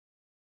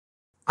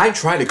I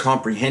try to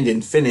comprehend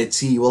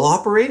infinity while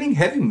operating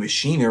heavy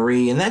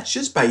machinery, and that's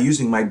just by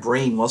using my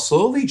brain while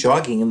slowly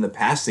jogging in the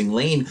passing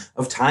lane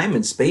of time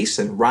and space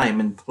and rhyme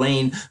and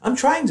plane. I'm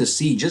trying to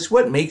see just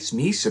what makes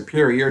me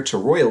superior to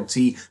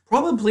royalty,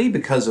 probably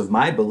because of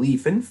my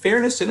belief in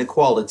fairness and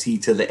equality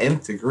to the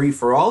nth degree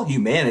for all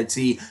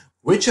humanity.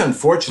 Which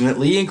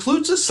unfortunately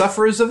includes the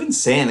sufferers of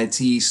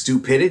insanity,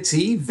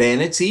 stupidity,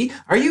 vanity.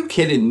 Are you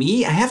kidding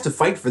me? I have to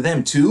fight for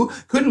them too.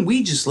 Couldn't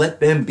we just let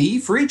them be?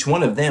 For each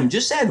one of them,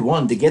 just add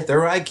one to get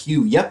their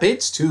IQ. Yep,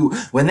 it's two.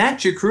 When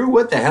that's your crew,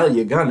 what the hell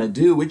you gonna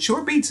do? It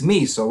sure beats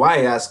me, so I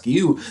ask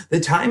you. The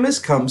time has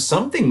come,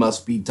 something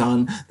must be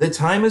done. The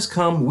time has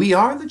come, we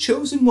are the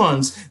chosen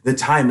ones. The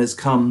time has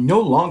come, no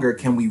longer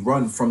can we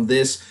run from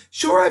this.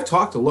 Sure, I've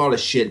talked a lot of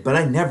shit, but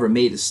I never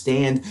made a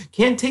stand.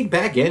 Can't take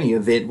back any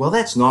of it. Well,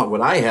 that's not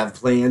what I have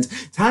planned.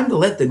 Time to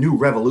let the new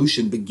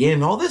revolution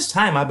begin. All this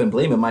time I've been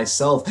blaming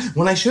myself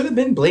when I should have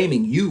been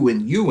blaming you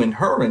and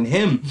her and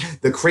him.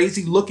 The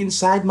crazy look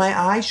inside my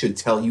eye should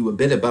tell you a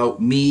bit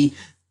about me.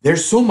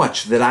 There's so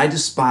much that I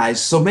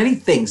despise, so many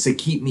things that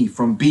keep me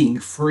from being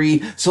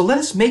free. So let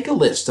us make a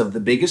list of the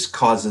biggest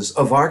causes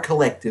of our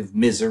collective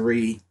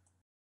misery.